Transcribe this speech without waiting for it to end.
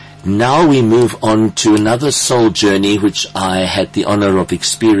now we move on to another soul journey, which I had the honor of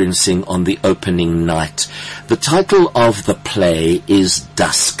experiencing on the opening night. The title of the play is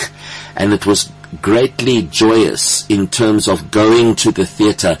Dusk, and it was greatly joyous in terms of going to the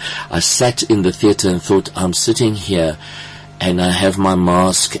theatre. I sat in the theatre and thought, I'm sitting here and I have my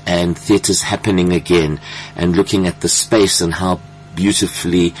mask and theatre's happening again, and looking at the space and how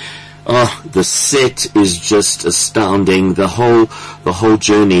beautifully, the set is just astounding, the whole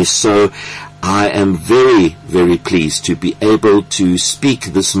journey. So I am very, very pleased to be able to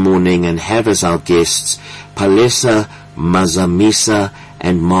speak this morning and have as our guests Palesa Mazamisa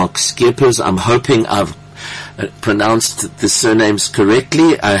and Mark Scheepers. I'm hoping I've pronounced the surnames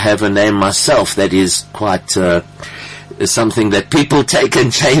correctly. I have a name myself that is quite something that people take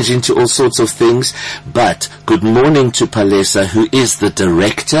and change into all sorts of things. But good morning to Palesa, who is the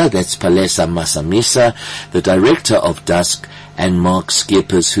director. That's Palesa Mazamisa, the director of Dusk, and Mark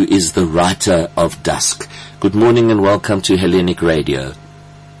Scheepers, who is the writer of Dusk. Good morning and welcome to Hellenic Radio.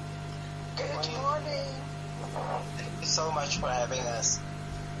 Good morning. Thank you so much for having us.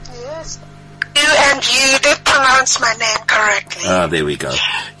 Yes. You did pronounce my name correctly. Ah, there we go.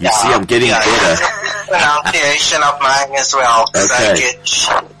 You see, I'm getting better. Pronunciation of mine as well. Okay. I get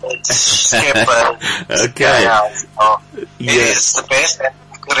Scheepers. Okay. It is the best and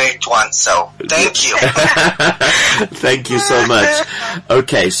correct one, so thank you. Thank you so much.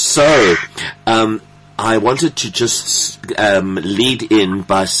 Okay, so I wanted to just lead in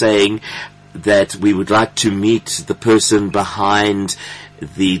by saying that we would like to meet the person behind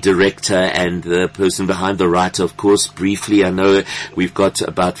the director and the person behind the writer, of course, briefly. I know we've got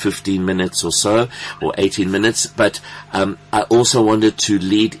about 15 minutes or so, or 18 minutes, but I also wanted to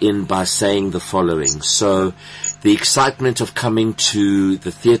lead in by saying the following. So, the excitement of coming to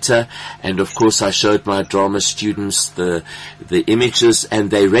the theatre, and of course I showed my drama students the images, and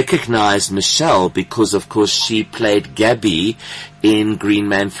they recognized Michelle because, of course, she played Gabby in Green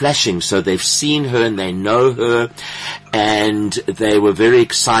Man Flashing. So they've seen her and they know her, and they were very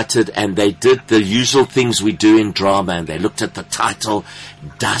excited, and they did the usual things we do in drama, and they looked at the title,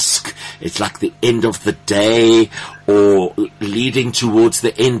 Dusk. It's like the end of the day or leading towards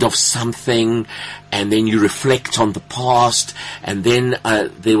the end of something, and then you reflect on the past, and then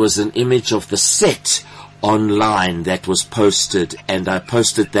there was an image of the set online that was posted, and I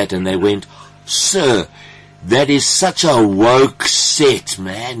posted that, and they went, "Sir, that is such a woke set,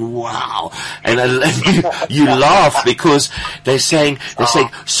 man. Wow." And you laugh because they're saying,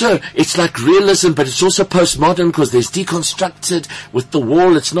 "Sir, it's like realism, but it's also postmodern because there's deconstructed with the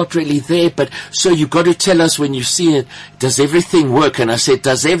wall. It's not really there. But sir, you've got to tell us when you see it, does everything work?" And I said,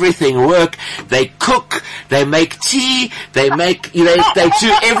 "Does everything work? They cook, they make tea, they make, they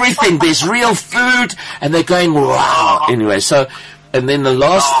do everything. There's real food." And they're going, "Wow." Anyway, so, and then the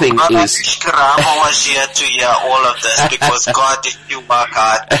last thing is, Karamo was here to hear all of this because God did you work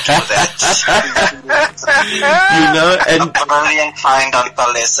hard to do that. and a brilliant find on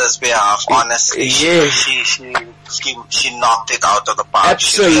Palesa's behalf, honestly. Yes. She knocked it out of the park.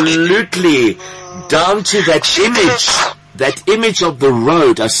 Absolutely. Down to that image of the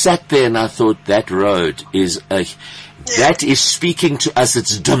road. I sat there and I thought, that road is that is speaking to us.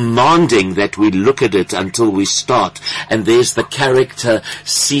 It's demanding that we look at it until we start. And there's the character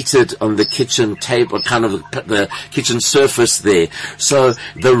seated on the kitchen table, kind of the kitchen surface there. So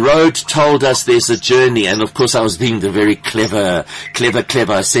the road told us there's a journey. And of course I was being the very clever.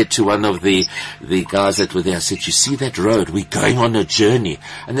 I said to one of the guys that were there, I said, "You see that road? We're going on a journey."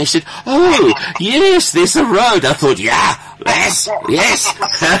 And they said, "Oh, yes, there's a road." I thought, yes.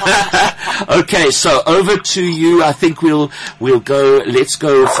 Okay, so over to you. I think we'll go, let's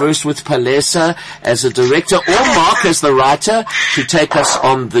go first with Palesa as a director, or Mark as the writer, to take us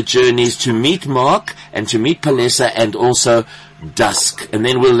on the journeys to meet Mark and to meet Palesa and also Dusk. And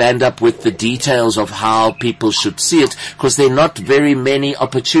then we'll land up with the details of how people should see it, because there are not very many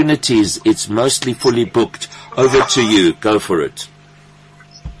opportunities. It's mostly fully booked. Over to you. Go for it.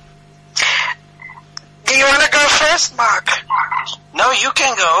 Do you want to go first, Mark? No, you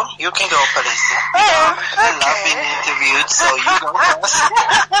can go. You can go, Palesa. Oh, okay. I love being interviewed, so you go first.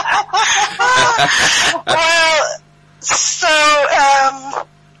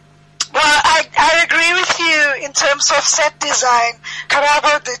 I agree with you in terms of set design.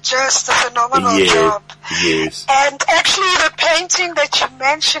 Karabo did just a phenomenal job. Yes. And actually, the painting that you're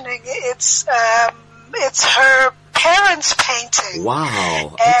mentioning, it's her parents' painting.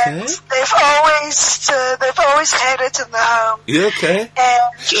 Wow. And okay. they've always had it in the home. You okay? And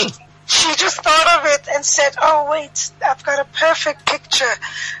sure. she just thought of it and said, "Oh wait, I've got a perfect picture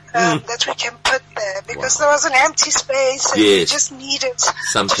that we can put there," because there was an empty space and we just needed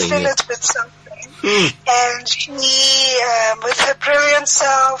something to fill it with something. And she, with her brilliant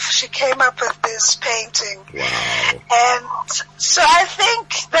self, she came up with this painting. Wow. And so I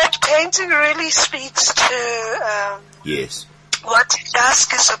think that painting really speaks to what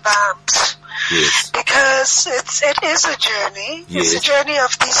Dusk is about. Yes. Because it is a journey. Yes. It's a journey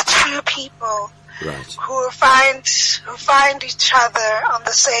of these two people right. who find each other on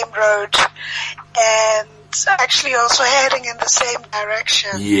the same road and actually also heading in the same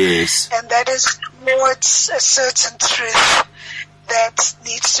direction. Yes. And that is towards a certain truth that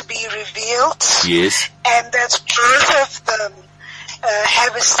needs to be revealed. Yes. And that both of them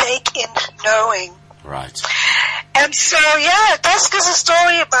have a stake in knowing. Right. And so, Dusk is a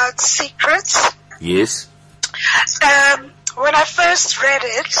story about secrets. Yes. When I first read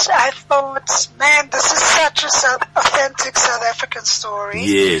it, I thought, man, this is such a authentic South African story.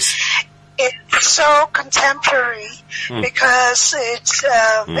 Yes. It's so contemporary because it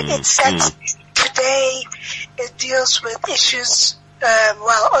sets today. It deals with issues,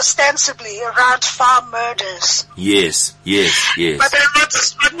 ostensibly around farm murders. Yes. But then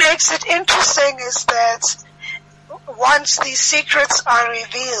what makes it interesting is that once these secrets are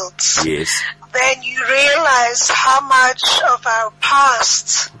revealed, then you realize how much of our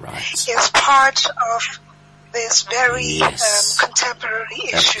past is part of this very contemporary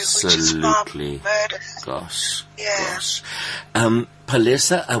issue, which is farm murder. Gosh.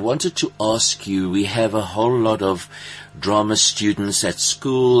 Palesa, I wanted to ask you, we have a whole lot of drama students at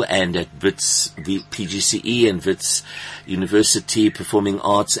school and at WITS, the PGCE and WITS University Performing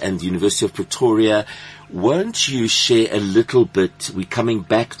Arts and the University of Pretoria. Won't you share a little bit? We're coming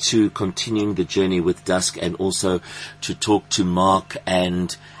back to continuing the journey with Dusk and also to talk to Mark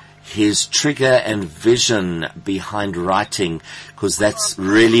and his trigger and vision behind writing, because that's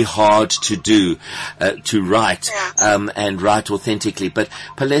really hard to do, to write, and write authentically. But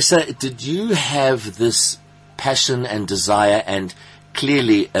Palesa, did you have this passion and desire and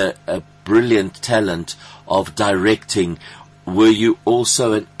clearly a brilliant talent of directing? Were you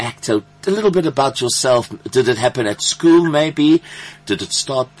also an actor? A little bit about yourself. Did it happen at school maybe? Did it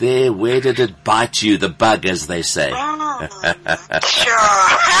start there? Where did it bite you, the bug, as they say? Sure.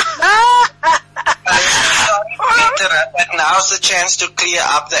 But now's the chance to clear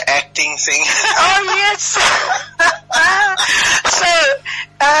up the acting thing. Oh, yes. So,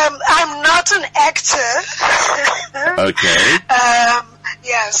 I'm not an actor. Okay.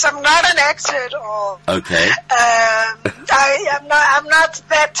 Yes, I'm not an actor at all. Okay. I'm not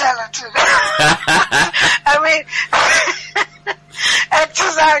that talented. I mean,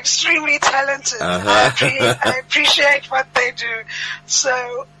 actors are extremely talented. I appreciate what they do.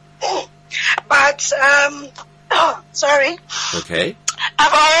 So, but, sorry. Okay.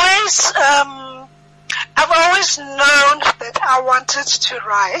 I've always known that I wanted to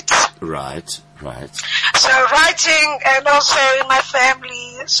write. Right. So writing, and also in my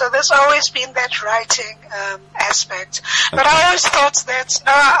family, so there's always been that writing aspect. But I always thought that,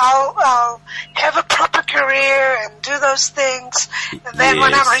 no, I'll have a proper career and do those things, and then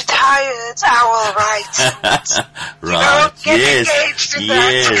when I'm retired, I will write. Right. Get engaged in the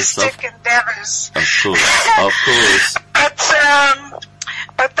artistic endeavors. Of course.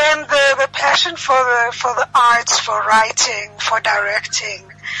 But then the passion for the arts, for writing, for directing,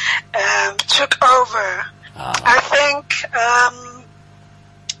 took over. I think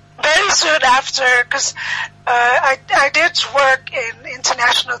very soon after, because I did work in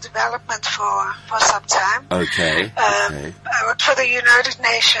international development for some time. Okay. I worked for the United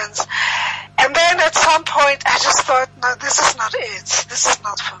Nations, and then at some point I just thought, no, this is not it. This is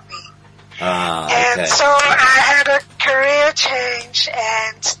not for me. And so I had a career change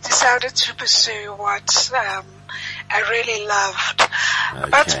and decided to pursue what I really loved.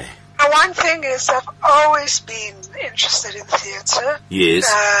 But one thing is I've always been interested in theatre. Yes.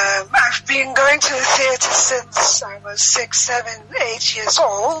 I've been going to the theatre since I was 6, 7, 8 years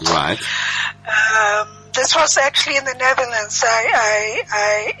old. Right. This was actually in the Netherlands.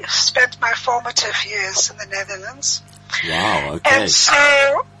 I spent my formative years in the Netherlands. Wow, okay. And so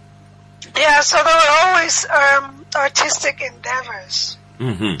there were always artistic endeavors.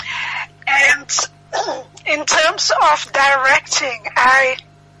 Mm-hmm. And in terms of directing,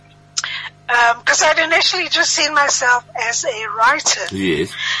 because I'd initially just seen myself as a writer.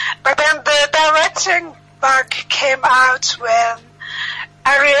 Yes. But then the directing bug came out when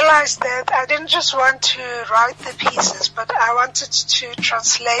I realized that I didn't just want to write the pieces, but I wanted to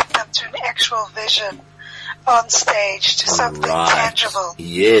translate them to an actual vision on stage to something tangible.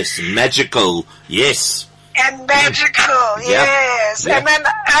 Yes, magical. Yes. And magical, yes. Yep. And then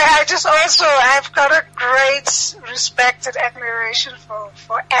I've got a great respect and admiration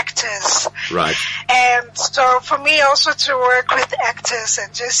for actors. Right. And so for me also to work with actors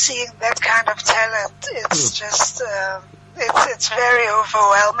and just seeing that kind of talent, it's just, it's very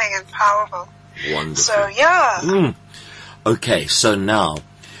overwhelming and powerful. Wonderful. So, yeah. Okay, so now,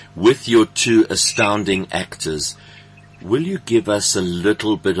 with your two astounding actors, will you give us a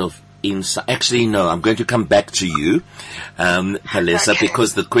little bit of insight? Actually, no, I'm going to come back to you, Palesa,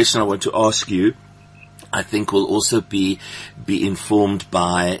 because the question I want to ask you, I think, will also be informed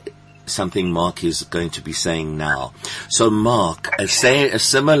by something Mark is going to be saying now. So, Mark, say a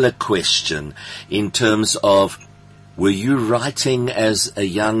similar question in terms of, were you writing as a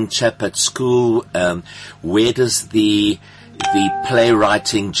young chap at school? Where does the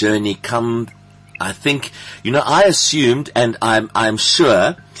playwriting journey come? I think, I assumed, and I'm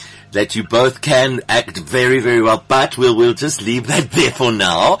sure that you both can act very, very well, but we'll just leave that there for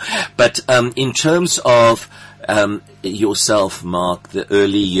now. But in terms of yourself, Mark, the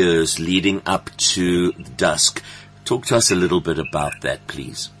early years leading up to Dusk, talk to us a little bit about that,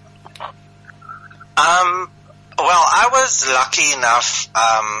 please. Well, I was lucky enough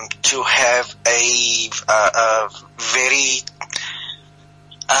to have a very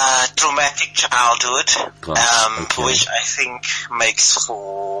traumatic childhood, which I think makes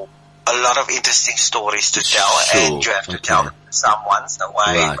for a lot of interesting stories to tell, and you have to tell someone. So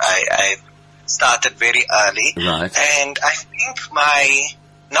I started very early, and I think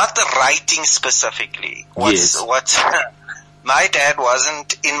not the writing specifically, what my dad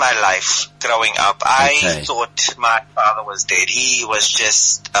wasn't in my life growing up. I thought my father was dead. He was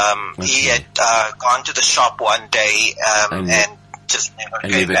just, he had gone to the shop one day and just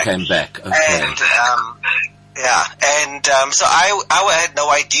never came back. Okay. And so I had no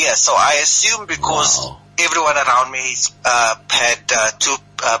idea. So I assumed because everyone around me had two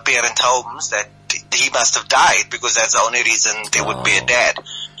parent homes that he must have died, because that's the only reason there would be a dad.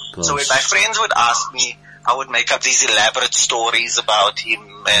 Gosh. So when my friends would ask me, I would make up these elaborate stories about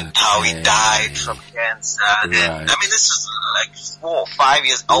him and how he died from cancer. And, I mean, this was like 4 or 5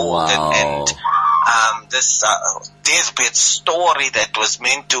 years old, and this deathbed story that was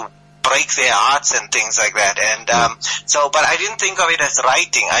meant to break their hearts and things like that. And but I didn't think of it as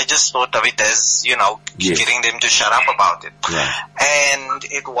writing. I just thought of it as, getting them to shut up about it. And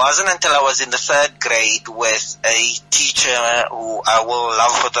it wasn't until I was in the 3rd grade with a teacher who I will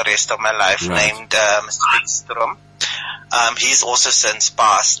love for the rest of my life, named Mr. Bickstrom. He's also since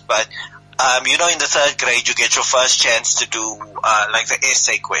passed, but in the 3rd grade you get your first chance to do like the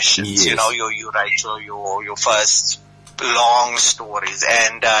essay questions. You write your first long stories,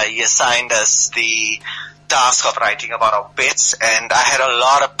 and he assigned us the task of writing about our pets, and I had a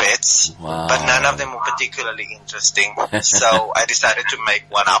lot of pets, but none of them were particularly interesting. So I decided to make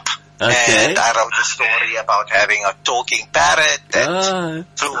one up. And I wrote a story about having a talking parrot that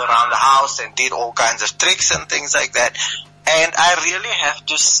flew around the house and did all kinds of tricks and things like that. And I really have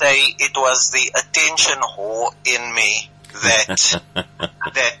to say it was the attention whore in me that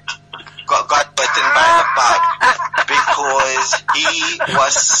got bitten by the bug, because he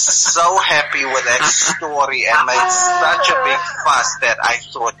was so happy with that story and made such a big fuss that I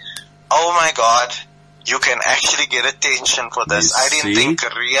thought, oh my God, you can actually get attention for this. I didn't think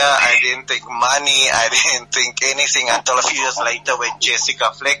career, I didn't think money, I didn't think anything until a few years later when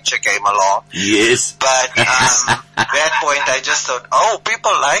Jessica Fletcher came along. Yes. But at that point I just thought, oh,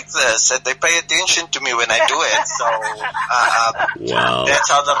 people like this and they pay attention to me when I do it. So that's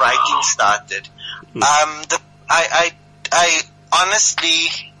how the writing started. I honestly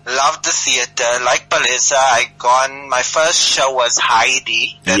loved the theater. Like Palesa, my first show was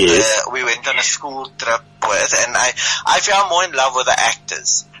Heidi that we went on a school trip with, and I fell more in love with the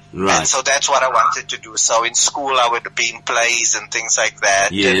actors. And so that's what I wanted to do. So in school I would be in plays and things like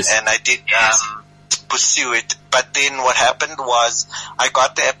that, and I did pursue it. But then what happened was I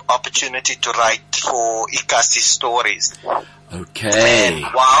got the opportunity to write for Ikasi Stories. Okay. And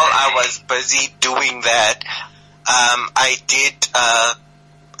while I was busy doing that, I did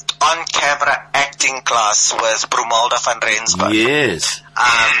on-camera acting class with Brumalda van Rensburg. Yes.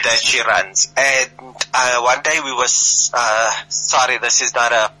 That she runs. And one day we was, sorry, this is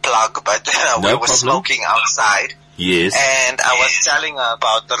not a plug, but we were smoking outside. Yes. And I was telling her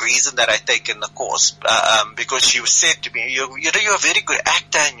about the reason that I taken the course, because she said to me, you're a very good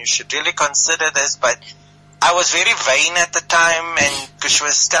actor and you should really consider this, but I was very vain at the time, and she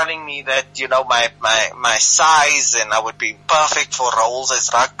was telling me that, my size, and I would be perfect for roles as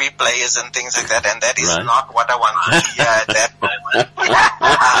rugby players and things like that, and that is not what I wanted to hear at that moment.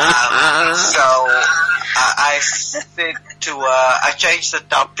 I said to her, I changed the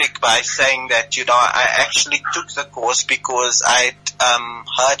topic by saying that, I actually took the course because I'd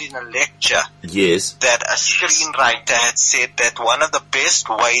heard in a lecture that a screenwriter had said that one of the best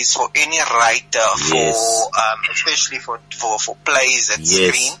ways for any writer especially for plays and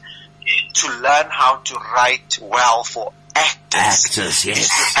screen, to learn how to write well for actors is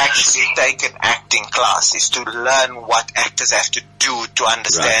to actually take an acting class, is to learn what actors have to do to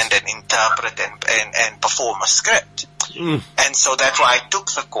understand and interpret and perform a script. And so that's why I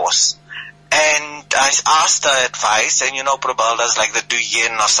took the course. And I asked her advice, and Prabhalda's like the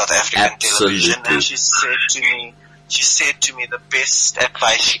Duyen of South African television, and she said to me the best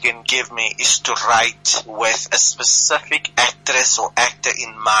advice she can give me is to write with a specific actress or actor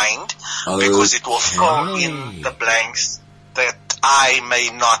in mind, because it will fill in the blanks that I may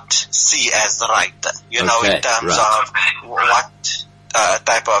not see as the writer, in terms of what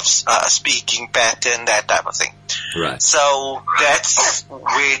type of speaking pattern, that type of thing. Right. So that's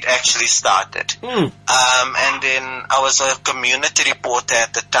where it actually started. And then I was a community reporter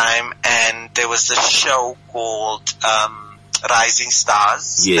at the time, and there was a show called Rising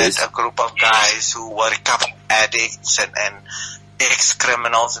Stars, that a group of guys who were recovered addicts and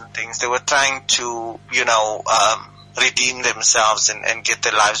ex-criminals and things, they were trying to, redeem themselves and get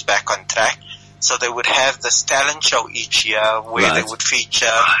their lives back on track. So they would have this talent show each year where they would feature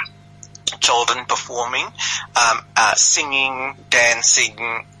children performing, singing,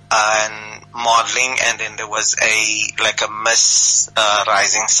 dancing, and modeling, and then there was a Miss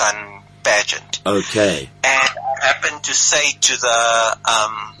Rising Sun pageant. Okay. And I happened to say to the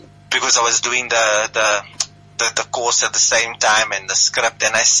because I was doing the course at the same time and the script,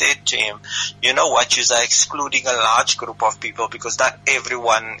 and I said to him, you know what, you are excluding a large group of people because not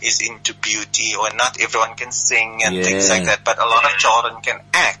everyone is into beauty, or not everyone can sing and things like that, but a lot of children can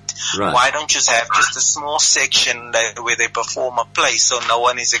act. Why don't you have just a small section where they perform a play so no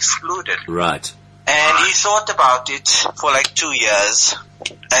one is excluded? Right. And he thought about it for 2 years,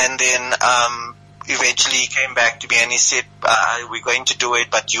 and then eventually he came back to me and he said, we're going to do it,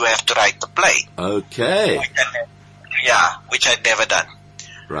 but you have to write the play. Okay. Which I'd never done.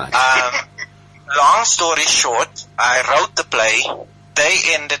 Right. Long story short, I wrote the play. They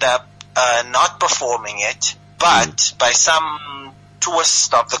ended up not performing it, but by some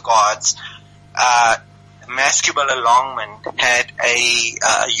twist of the gods, Mascubala Longman had a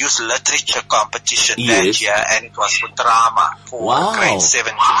youth literature competition that year, and it was for drama for grades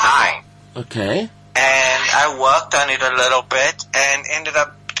 7 to 9. Okay. And I worked on it a little bit and ended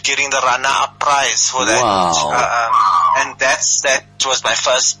up getting the runner-up prize for that. Wow. And that was my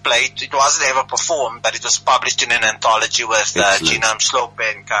first play. It wasn't ever performed, but it was published in an anthology with Gina Slope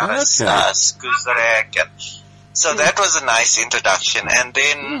and Karas Skuzarek. So that was a nice introduction. And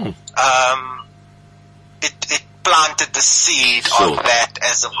then it planted the seed of that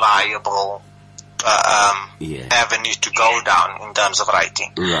as a viable avenue to go down in terms of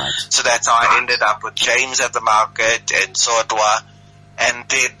writing. Right. So that's how I ended up with James at the market and Sodwa, and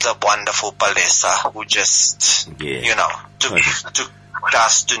did the wonderful Palesa, who just, took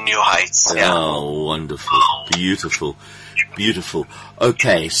us to new heights. Oh, wonderful. Beautiful. Beautiful.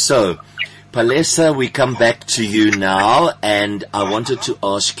 Okay, so, Palesa, we come back to you now, and I wanted to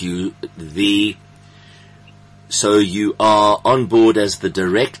ask you so you are on board as the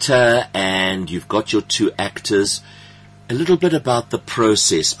director, and you've got your 2 actors. A little bit about the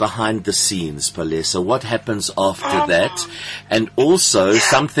process behind the scenes, Palesa. What happens after that? And also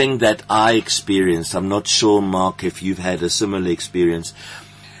something that I experienced. I'm not sure, Mark, if you've had a similar experience.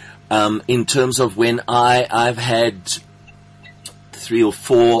 In terms of when I've had 3 or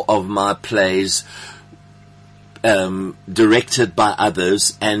 4 of my plays directed by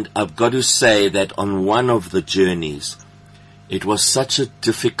others, and I've got to say that on one of the journeys, it was such a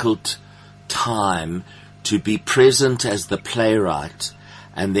difficult time to be present as the playwright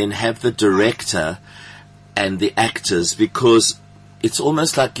and then have the director and the actors, because it's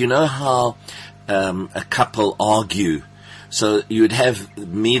almost like, how a couple argue. So you'd have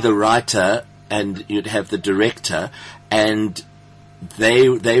me, the writer, and you'd have the director, and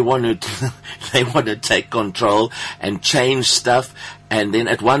they want to take control and change stuff, and then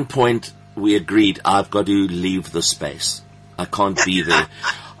at one point we agreed, I've got to leave the space. I can't be there.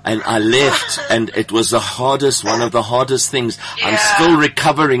 And I left, and it was one of the hardest things. Yeah. I'm still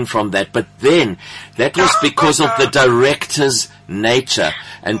recovering from that, but then that was because of the director's nature.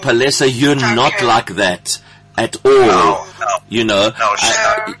 And Palesa, you're not like that. at all. No. You know,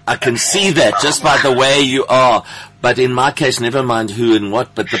 I can see that just by the way you are. But in my case, never mind who and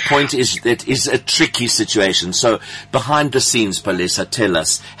what, but the point is that is a tricky situation. So behind the scenes, Palesa, tell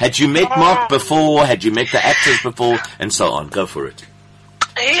us, had you met Mark before? Had you met the actors before? And so on. Go for it.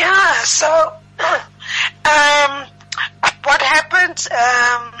 Yeah, so what happened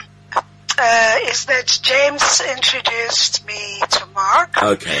is that James introduced me to Mark.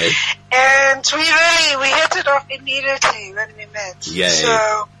 Okay. And we hit it off immediately when we met. Yeah.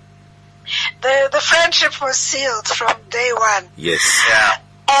 So the friendship was sealed from day one. Yes. Yeah.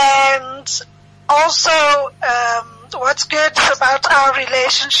 And also, what's good about our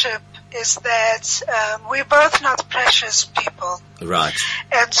relationship is that we're both not precious people. Right.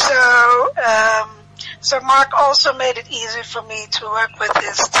 And so Mark also made it easy for me to work with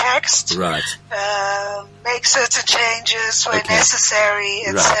his text. Right. Make certain changes where necessary,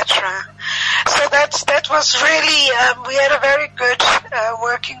 etc. So that was really, we had a very good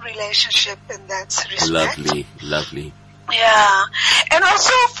working relationship in that respect. Lovely. Yeah. And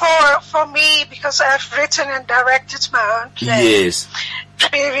also for me, because I've written and directed my own play. Yes.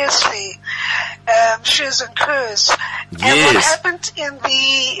 Previously, Shoes and Crews. Yes. And what happened in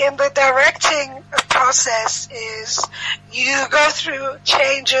the directing process is you go through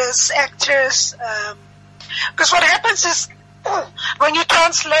changes, actors, because what happens is when you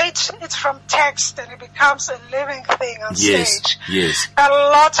translate it from text and it becomes a living thing on stage, a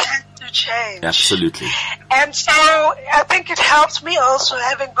lot has to change. Absolutely. And so I think it helped me also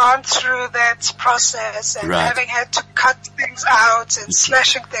having gone through that process and having had to cut things out and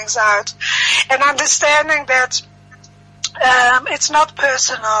slashing things out and understanding that it's not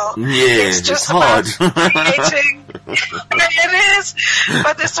personal. Yeah, it's just hard. about creating. It is,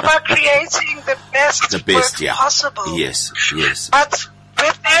 but it's about creating the best work possible. Yes. But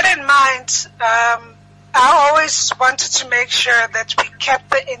with that in mind, I always wanted to make sure that we kept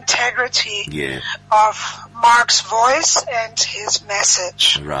the integrity of Mark's voice and his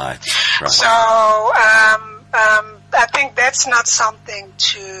message. Right. So I think that's not something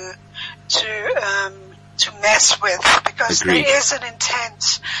to mess with, because there is an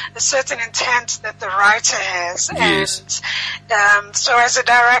intent, a certain intent that the writer has. Yes. And so as a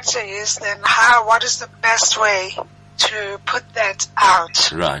director is then what is the best way to put that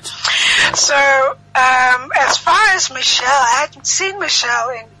out? Right. So as far as Michelle, I hadn't seen Michelle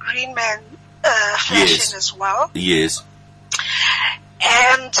in Green Man fashion as well. Yes.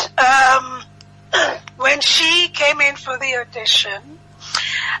 And when she came in for the audition,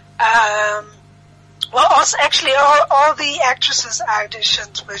 actually, all the actresses I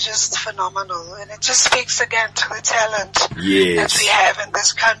auditioned were just phenomenal, and it just speaks again to the talent that we have in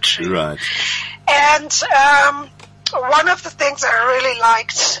this country. Right. And one of the things I really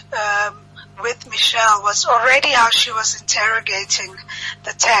liked with Michelle was already how she was interrogating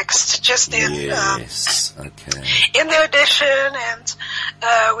the text, just in in the audition, and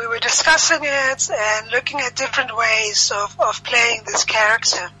we were discussing it and looking at different ways of playing this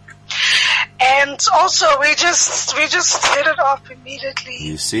character. And also, we just hit it off immediately.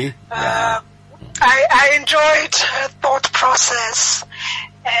 You see? I enjoyed her thought process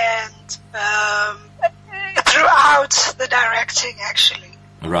and throughout the directing, actually.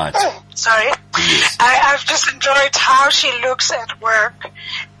 Right. Sorry. Yes. I've just enjoyed how she looks at work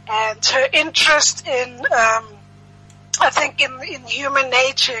and her interest in, I think, in human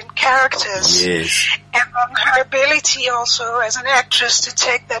nature and characters. Yes. And her ability also as an actress to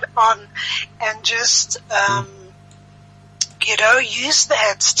take that on and just, use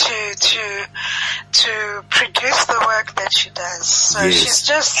that to produce the work that she does. So she's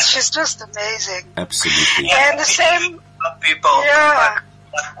just amazing. Absolutely. And the same people. Yeah.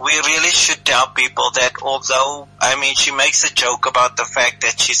 We really should tell people that although, she makes a joke about the fact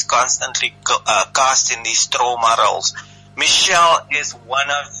that she's constantly cast in these trauma roles. Michelle is one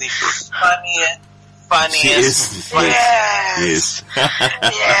of the funniest. Yes.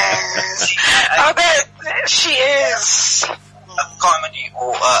 Yes. She is. A comedy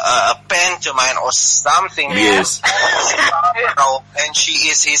or a pantomime or something. Yes. And she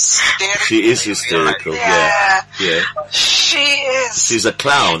is hysterical. She is hysterical. Yeah. She is. She's a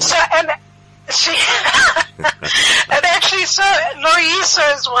clown. So, and actually, so Loisa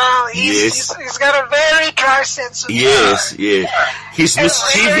as well. He's got a very dry sense of humor. Yes. He's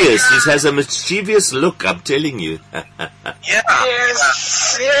mischievous. He has a mischievous look, I'm telling you.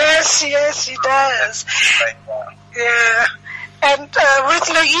 Yes, he does. Yeah. And with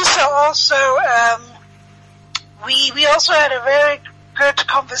Loisa also, we also had a very good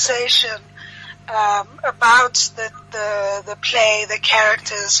conversation about the play, the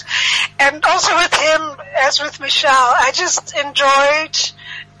characters, and also with him, as with Michelle, I just enjoyed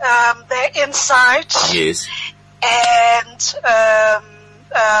their insight. Yes. And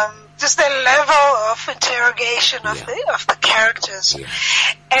just the level of interrogation of the characters. Yeah.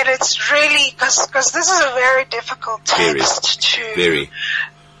 And it's really because this is a very difficult text to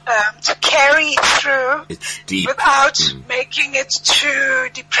carry through. It's deep. Without making it too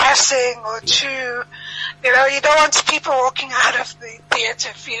depressing or too, you don't want people walking out of the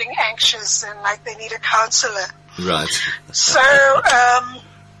theater feeling anxious and like they need a counselor. Right. So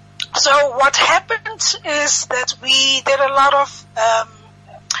what happened is that we did a lot of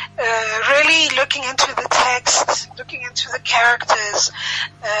really looking into the text, looking into the characters,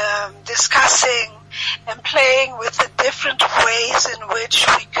 discussing and playing with the different ways in which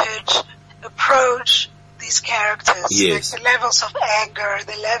we could approach these characters. Yes. Like the levels of anger,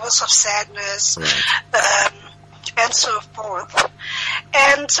 the levels of sadness, and so forth.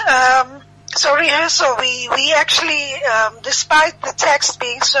 And so rehearsal, we actually, despite the text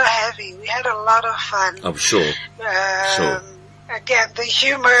being so heavy, we had a lot of fun. I'm sure. Sure. Again, the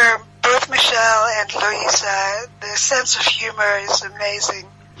humor, both Michelle and Louisa, the sense of humor is amazing.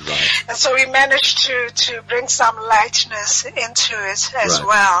 Right. And so we managed to bring some lightness into it as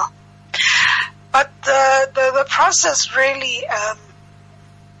well. But the process really,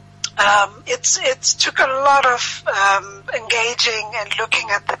 it took a lot of engaging and looking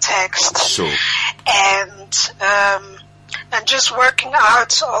at the text. Sure. And just working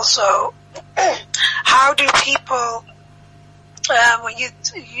out also how do people, when you're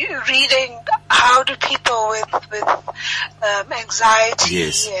reading, how do people with anxiety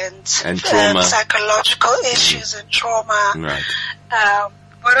and trauma, psychological issues and trauma,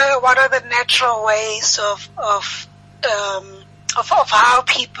 what are the natural ways of how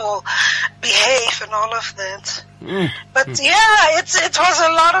people behave and all of that. But it was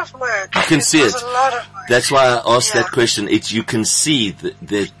a lot of work. You can see it. A lot of work. That's why I asked that question. You can see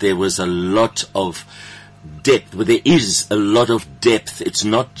that there was a lot of depth. Well, there is a lot of depth. It's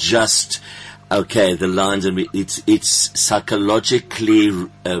not just the lines, and it's psychologically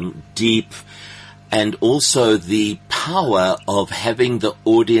deep, and also the power of having the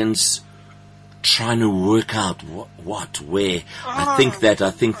audience trying to work out what, where. I think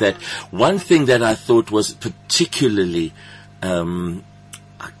that one thing that I thought was particularly, can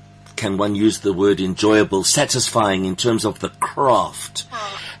one use the word enjoyable, satisfying in terms of the craft.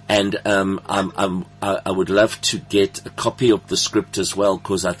 And I would love to get a copy of the script as well,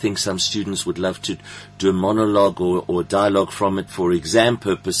 because I think some students would love to do a monologue or dialogue from it for exam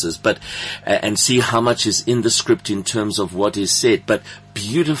purposes, but and see how much is in the script in terms of what is said. But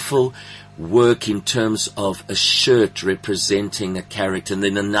beautiful work in terms of a shirt representing a character, and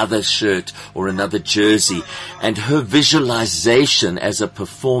then another shirt or another jersey, and her visualization as a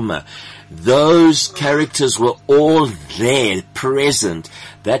performer. Those characters were all there, present.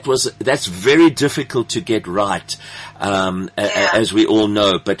 That's very difficult to get right, as we all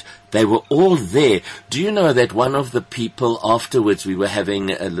know, but they were all there. Do you know that one of the people afterwards, we were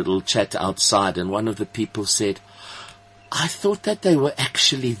having a little chat outside, and one of the people said, I thought that they were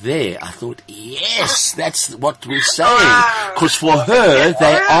actually there. I thought, yes, that's what we're saying. Because for her,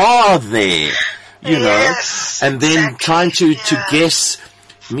 they are there, you know. And then trying to guess.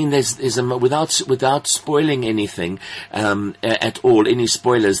 I mean, there's without spoiling anything at all, any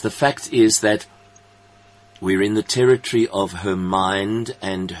spoilers. The fact is that we're in the territory of her mind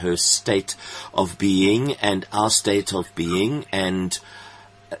and her state of being and our state of being, and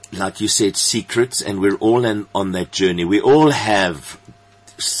like you said, secrets, and we're all on that journey. We all have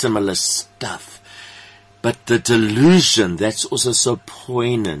similar stuff. But the delusion, that's also so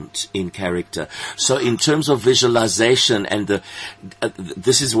poignant in character. So in terms of visualization, and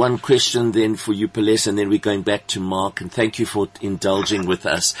this is one question then for you, Palesa, and then we're going back to Mark, and thank you for indulging with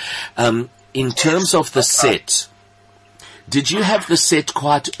us. In terms of the set, did you have the set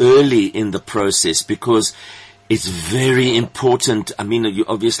quite early in the process? Because it's very important. I mean, you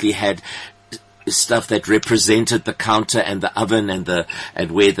obviously had stuff that represented the counter and the oven and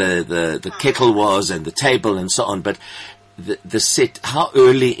where the kettle was and the table and so on. But the set, how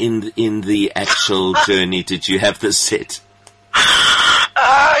early in the actual journey did you have the set?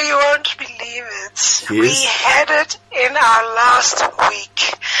 You won't believe it. Yes. We had it in our last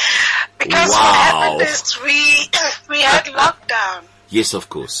week. Because what happened is we had lockdown. Yes, of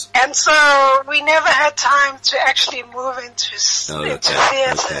course. And so we never had time to actually move into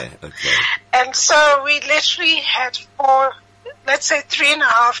theater. Okay. And so we literally had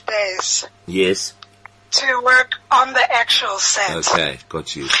 3.5 days. Yes. to work on the actual set. Okay,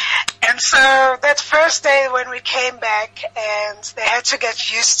 got you. And so that first day when we came back, and they had to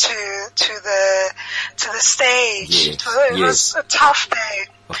get used to the stage. Yes, It was a tough day.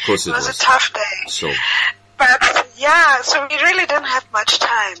 Of course it was. It was a tough day. Sure. But yeah, so we really didn't have much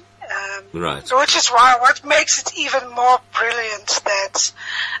time. Right. Which is what makes it even more brilliant that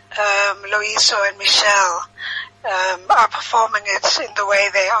Loiso and Michelle are performing it in the way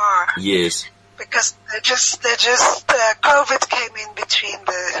they are. Yes. Because they just COVID came in between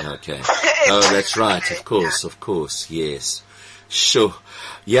the. Okay. Oh, that's right. Of course. Yes. Sure.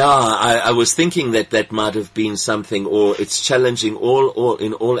 Yeah, I was thinking that might have been something, or it's challenging all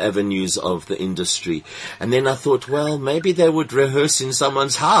in all avenues of the industry. And then I thought, well, maybe they would rehearse in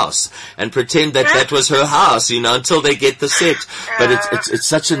someone's house and pretend that was her house, until they get the set. But it's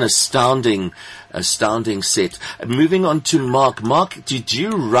such an astounding set. Moving on to Mark. Mark, did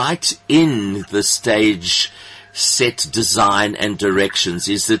you write in the stage set design and directions?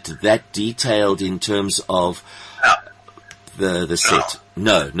 Is it that detailed in terms of the set?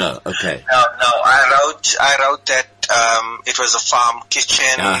 No, okay. No, I wrote that it was a farm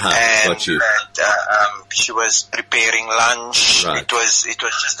kitchen, and that she was preparing lunch. Right. It was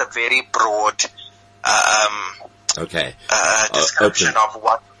just a very broad description of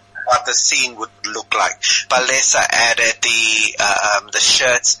what the scene would look like. Palesa added the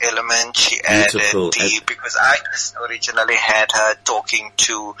shirts element. She Beautiful. added because I just originally had her talking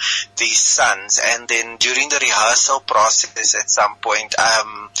to the sons, and then during the rehearsal process at some point,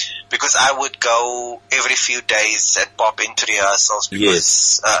 because I would go every few days and pop into rehearsals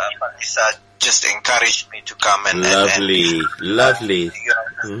because Palesa just encouraged me to come and lovely. It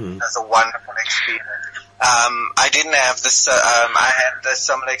was a wonderful experience. I didn't have this. I had a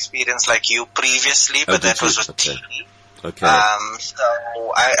similar experience like you previously, but that was with TV. Okay. So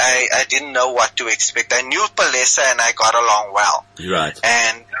I didn't know what to expect. I knew Palesa and I got along well. Right.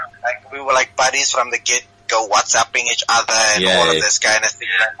 And we were like buddies from the get-go, WhatsApping each other and all of this kind of thing.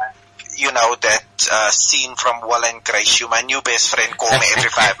 That scene from Will and Grace, you, my new best friend, call me every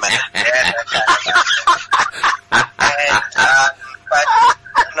 5 minutes. But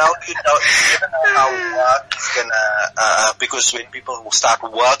you never know how work is gonna, because when people start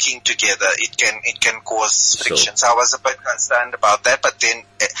working together, it can cause friction. So I was a bit concerned about that. But then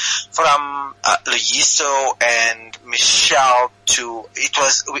from Loiso and Michelle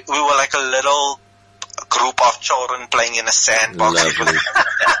we were like a little group of children playing in a sandbox.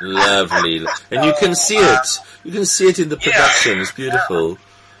 Lovely. And you can see it. You can see it in the production. It's beautiful.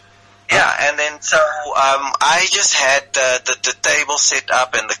 Yeah, and then so I just had the table set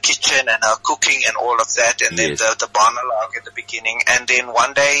up and the kitchen and her cooking and all of that, and then the monologue at the beginning. And then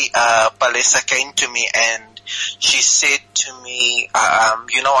one day Palesa came to me and she said to me,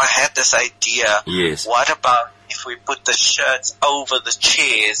 I had this idea. Yes. What about if we put the shirts over the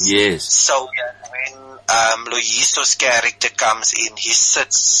chairs? Yes. So that when Loiso's character comes in, he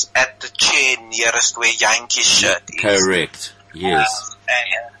sits at the chair nearest where Yankee's shirt is. Correct. Yes.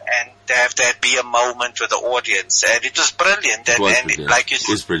 And have that be a moment with the audience, and it was brilliant. And like you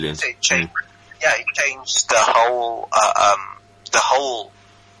said, it's brilliant. It changed the whole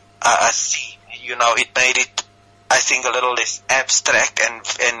scene. It made it, I think, a little less abstract and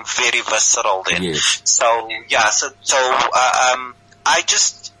very visceral. Then, yes. So I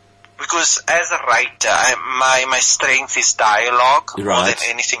just, because as a writer, my strength is dialogue more than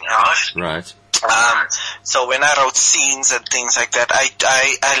anything else. Right. So when I wrote scenes and things like that,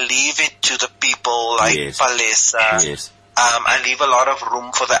 I leave it to the people like Palesa. Yes. I leave a lot of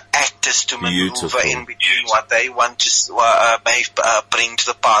room for the actors to maneuver in between what they want to bring to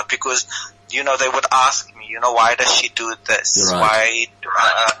the part, because they would ask me, why does she do this? Right.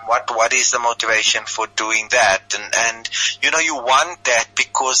 Why? What is the motivation for doing that? And you want that,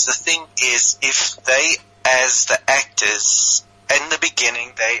 because the thing is, if they, as the actors in the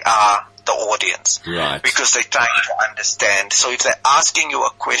beginning, they are the audience. Right. Because they're trying to understand. So if they're asking you a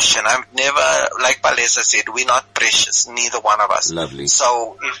question, I'm never, like Palesa said, we're not precious, neither one of us. Lovely.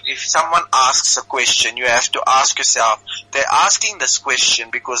 So if someone asks a question, you have to ask yourself, they're asking this question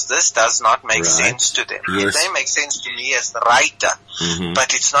because this does not make sense to them. Yes. It may make sense to me as the writer,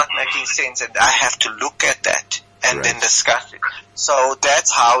 but it's not making sense, and I have to look at that and then discuss it. So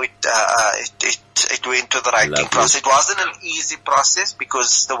that's how it went to the writing process. It wasn't an easy process,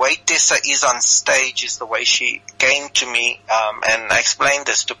 because the way Tessa is on stage is the way she came to me, and I explained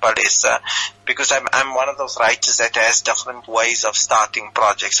this to Palesa, because I'm one of those writers that has different ways of starting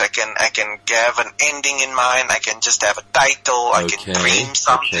projects. I can have an ending in mind. I can just have a title. I can dream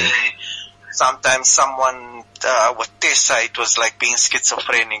something. Sometimes someone with Tessa, it was like being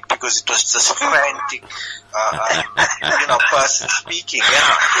schizophrenic because it was just frantic, person speaking.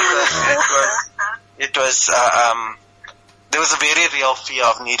 Yeah, it was. There was a very real fear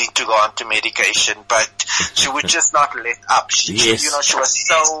of needing to go onto medication, but she would just not let up. She was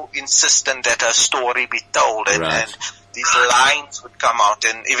so insistent that her story be told, and these lines would come out.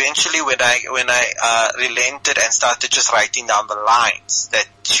 And eventually, when I relented and started just writing down the lines that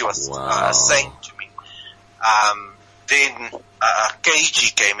she was saying to me, then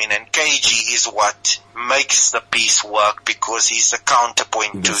KG came in, and KG is what makes the piece work because he's the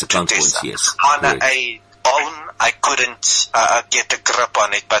counterpoint to Tessa. Yes. On a own, I couldn't get a grip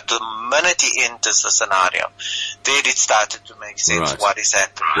on it, but the minute he enters the scenario, then it started to make sense what is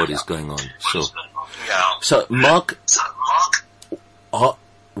happening. What is going on. Sure. Yeah. So, Mark,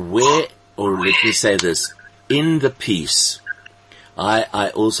 where, or let me say this, in the piece, I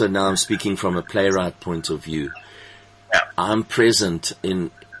also now I'm speaking from a playwright point of view. Yeah. I'm present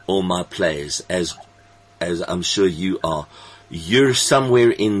in all my plays, as I'm sure you are. You're somewhere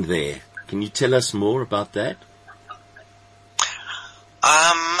in there. Can you tell us more about that?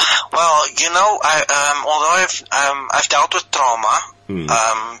 Well, although I've dealt with trauma,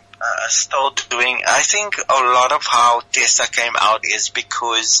 still doing. I think a lot of how Tessa came out is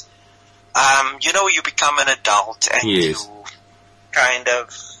because, you become an adult and you kind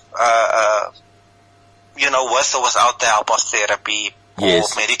of, with or without the help of therapy or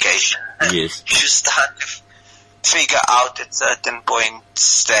medication, you start to figure out at certain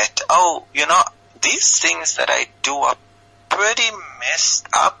points that, these things that I do are pretty messed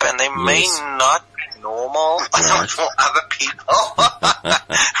up and they may not be normal for other people.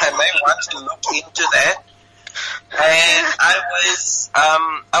 I may want to look into that. And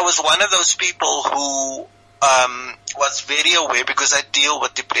I was one of those people who was very aware because I deal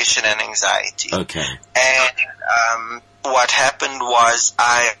with depression and anxiety. Okay. And what happened was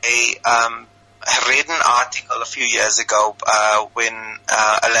I read an article a few years ago when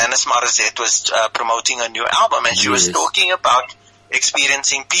Alanis Morissette was promoting a new album, and she was talking about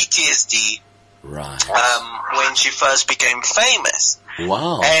experiencing PTSD when she first became famous.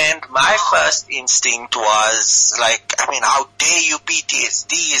 Wow. And my first instinct was like, how dare you,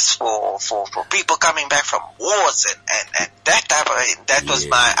 PTSD is for people coming back from wars and that type of, that was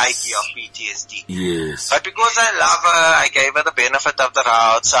my idea of PTSD. Yes. But because I love her, I gave her the benefit of the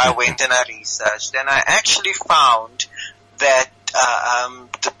doubt, so I went and I researched, and I actually found that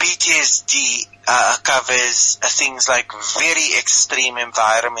the PTSD covers things like very extreme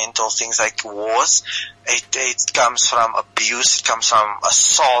environmental things like wars. It comes from abuse, it comes from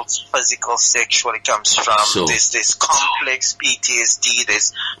assaults, physical, sexual, it comes from this complex PTSD,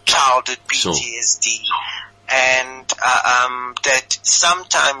 there's childhood PTSD. And that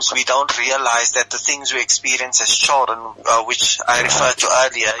sometimes we don't realize that the things we experience as children, which I referred to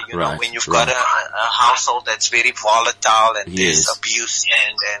earlier, when you've got a household that's very volatile and there's abuse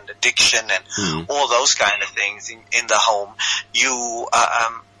and addiction and all those kind of things in the home, you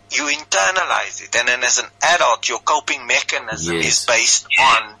internalize it. And then as an adult, your coping mechanism is based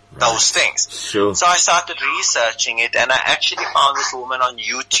on those things. Sure. So I started researching it, and I actually found this woman on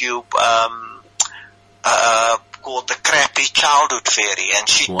YouTube, called the Crappy Childhood Fairy, and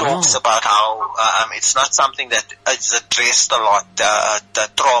she talks about how it's not something that is addressed a lot, the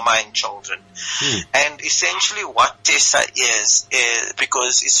trauma in children. And essentially what Tessa is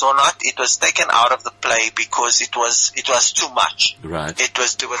because it was taken out of the play because it was too much. Right.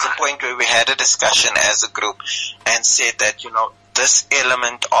 There was a point where we had a discussion as a group and said that, this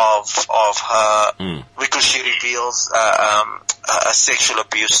element of her, because she reveals a sexual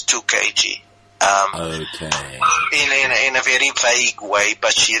abuse to KG. In a very vague way,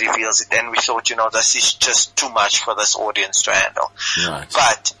 but she reveals it, and we thought, this is just too much for this audience to handle. Right.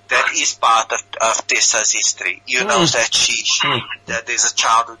 But that is part of Tessa's history. That that there's a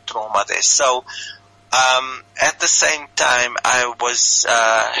childhood trauma there. So, at the same time, I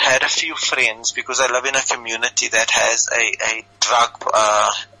had a few friends because I live in a community that has a drug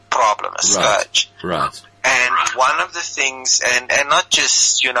problem, a scourge. Right. And one of the things, and not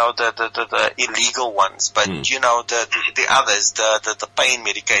just, the illegal ones, but, the others, the pain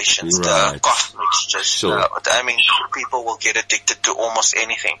medications, the cough mixtures. People will get addicted to almost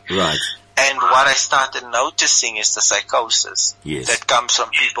anything. Right. And what I started noticing is the psychosis that comes from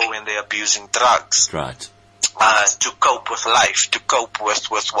people when they're abusing drugs. Right. To cope with life, to cope with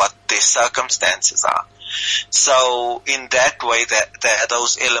what their circumstances are. So in that way, that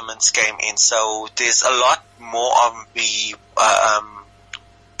those elements came in. So there's a lot more of me in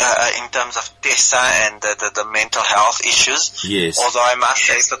terms of Tessa and the mental health issues. Yes. Although I must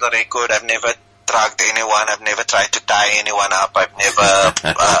say, for the record, I've never drugged anyone. I've never tried to tie anyone up. I've never,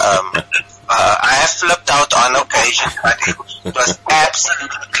 I have flipped out on occasion, but it was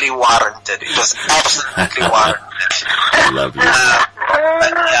absolutely warranted. It was absolutely warranted. Lovely.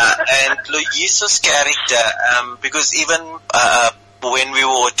 And Loyiso's character, because even when we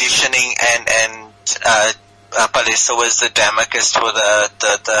were auditioning and Palesa was the dramatist for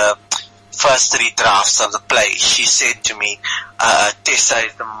the first 3 drafts of the play, she said to me, Tessa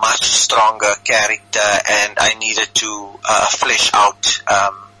is a much stronger character, and I needed to flesh out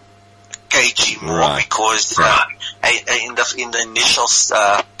KG more, because in the initial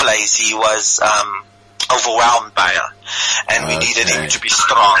plays he was overwhelmed by her, and we needed him to be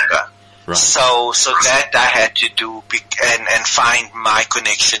stronger. Right. So that I had to do and find my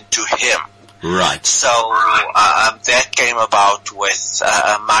connection to him. Right. So that came about with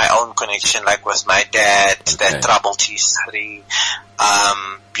my own connection, like with my dad, that troubled history,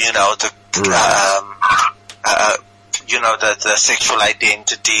 the sexual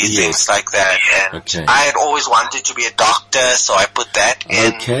identity, things like that. And I had always wanted to be a doctor, so I put that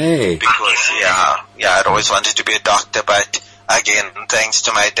in. Okay. Because I'd always wanted to be a doctor, but again, thanks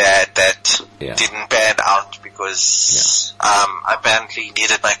to my dad, that didn't pan out because apparently he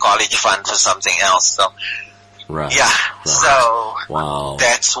needed my college fund for something else. So so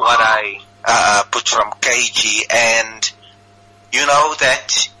that's what I put from KG, and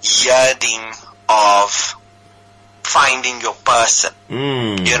that yearning of finding your person,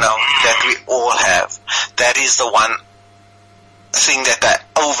 that we all have. That is the one thing that I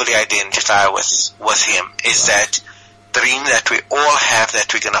overly identify with him, is that dream that we all have,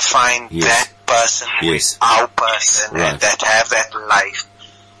 that we're going to find that person, our person, and that have that life.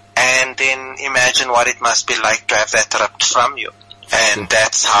 And then imagine what it must be like to have that ripped from you. And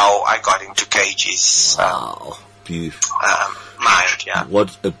that's how I got into KG's mind. Yeah.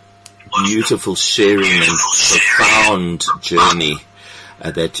 What a beautiful sharing and profound journey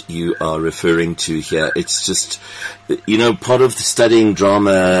that you are referring to here. It's just, part of the studying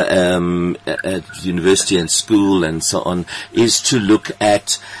drama at university and school and so on is to look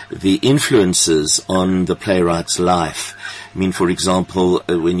at the influences on the playwright's life. I mean, for example,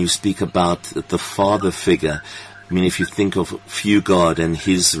 when you speak about the father figure, I mean, if you think of Fugard and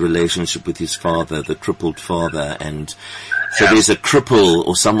his relationship with his father, the crippled father, and so there's a cripple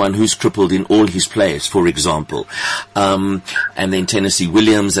or someone who's crippled in all his plays, for example. And then Tennessee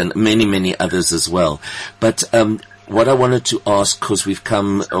Williams and many, many others as well. But what I wanted to ask, because we've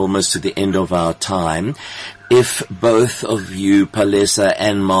come almost to the end of our time, if both of you, Palesa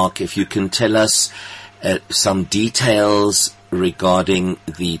and Mark, if you can tell us some details regarding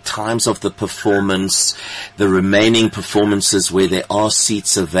the times of the performance, the remaining performances where there are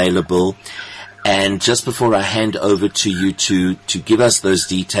seats available. And just before I hand over to you to give us those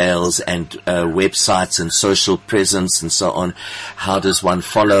details and websites and social presence and so on, how does one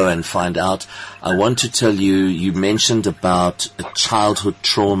follow and find out? I want to tell you, you mentioned about a childhood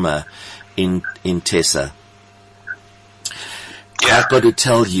trauma in Tessa. I've got to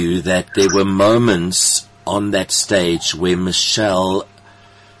tell you that there were moments on that stage where Michelle,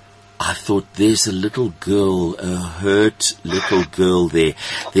 I thought, there's a little girl, a hurt little girl there.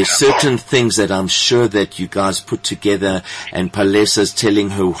 There's certain things that I'm sure that you guys put together, and Palesa's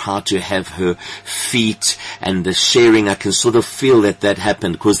telling her how to have her feet, and the sharing, I can sort of feel that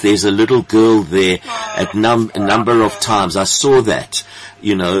happened, because there's a little girl there at a number of times. I saw that,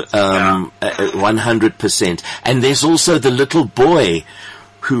 100%. And there's also the little boy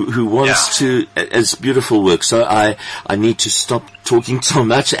who wants to, it's beautiful work. So I need to stop talking so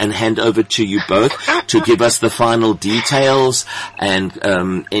much and hand over to you both to give us the final details and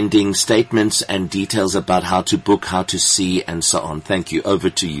ending statements and details about how to book, how to see, and so on. Thank you. Over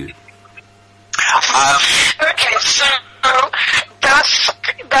to you. Okay, so Dusk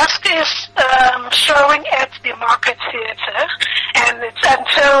is showing at the Market Theatre, and it's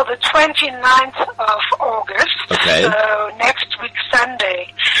until the 29th of August, so next week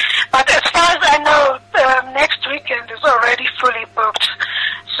Sunday. But as far as I know, next weekend is already fully booked.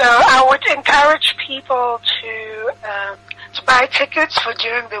 So I would encourage people to buy tickets for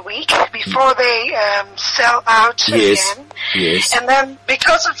during the week before they sell out again. Yes. And then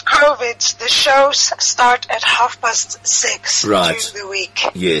because of COVID, the shows start at 6:30 during the week.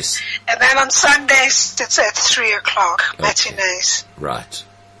 Yes. And then on Sundays it's at 3:00 matinees. Right.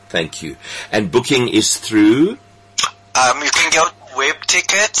 Thank you. And booking is through? You can get web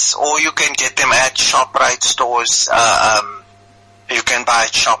tickets, or you can get them at ShopRite stores. You can buy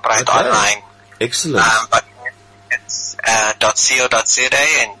at ShopRite online. Excellent. But it's .co.za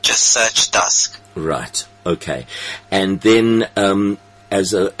and just search Dusk. Right. Okay. And then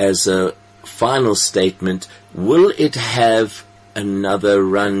as a final statement, will it have another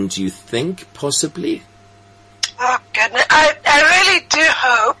run, do you think, possibly? Oh, goodness. I really do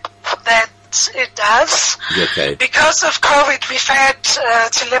hope that it does. Okay. Because of COVID, we've had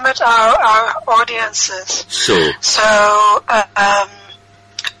to limit our audiences. Sure. So,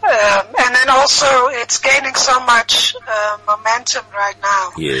 and then also it's gaining so much momentum right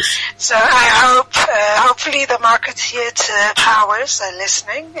now. Yes. So I hope, hopefully the Market Theatre powers are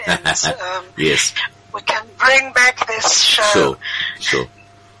listening, and yes, we can bring back this show. Sure.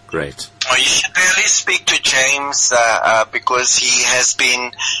 Great. Well, you should really speak to James because he has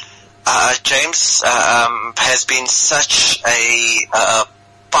been. James has been such a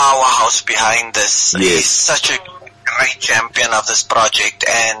powerhouse behind this. Yes. He's such a great champion of this project,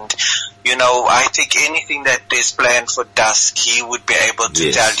 and I think anything that is planned for Dusk, he would be able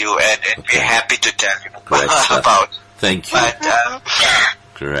to tell you and be happy to tell you about. Thank you. But,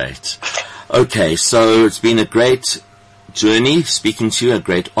 Great. Okay, so it's been a great journey speaking to you, a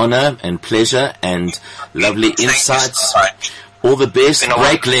great honor and pleasure and lovely insights. All the best.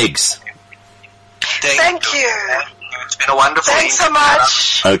 Break legs. Thank you. It's been a wonderful Thanks so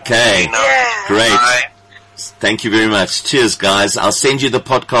much. Okay. Yeah. Great. Bye. Thank you very much. Cheers, guys. I'll send you the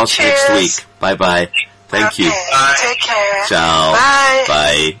podcast next week. Bye-bye. Thank you. Bye. Take care. Ciao. Bye.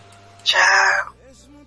 Bye. Ciao.